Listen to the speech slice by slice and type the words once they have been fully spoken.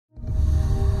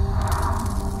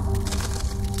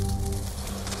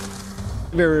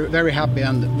We're very happy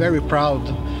and very proud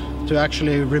to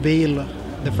actually reveal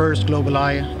the first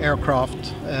GlobalEye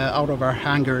aircraft out of our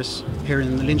hangars here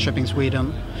in Linköping,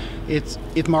 Sweden.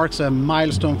 It marks a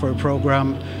milestone for a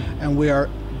program, and we are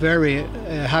very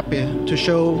happy to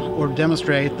show or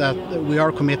demonstrate that we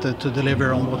are committed to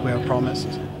deliver on what we have promised.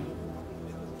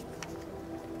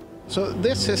 So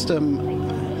this system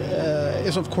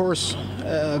is of course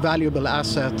a valuable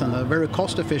asset and a very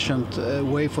cost-efficient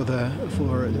way for the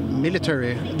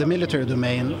military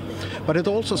domain, but it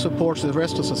also supports the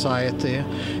rest of society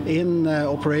in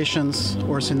operations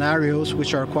or scenarios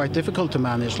which are quite difficult to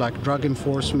manage, like drug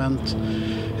enforcement,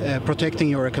 protecting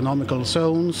your economical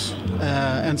zones,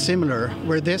 and similar,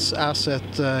 where this asset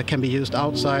can be used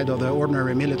outside of the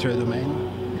ordinary military domain.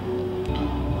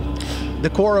 The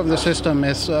core of the system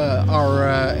is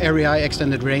our Erieye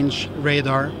extended range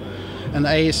radar, an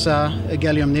AESA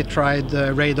gallium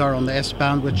nitride radar on the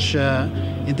S-band, which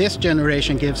in this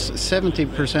generation gives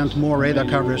 70% more radar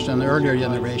coverage than earlier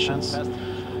generations.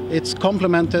 It's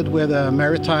complemented with a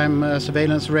maritime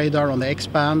surveillance radar on the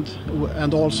X-band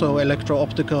and also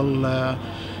electro-optical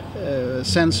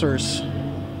sensors.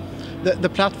 The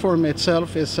platform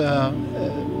itself is a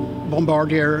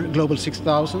Bombardier Global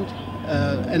 6000.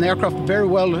 An aircraft very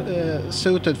well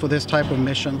suited for this type of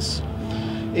missions.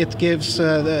 It gives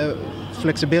the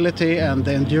flexibility and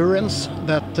the endurance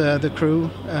that the crew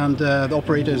and the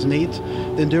operators need.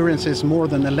 The endurance is more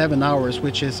than 11 hours,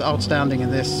 which is outstanding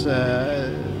in this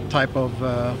type of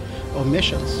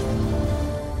missions.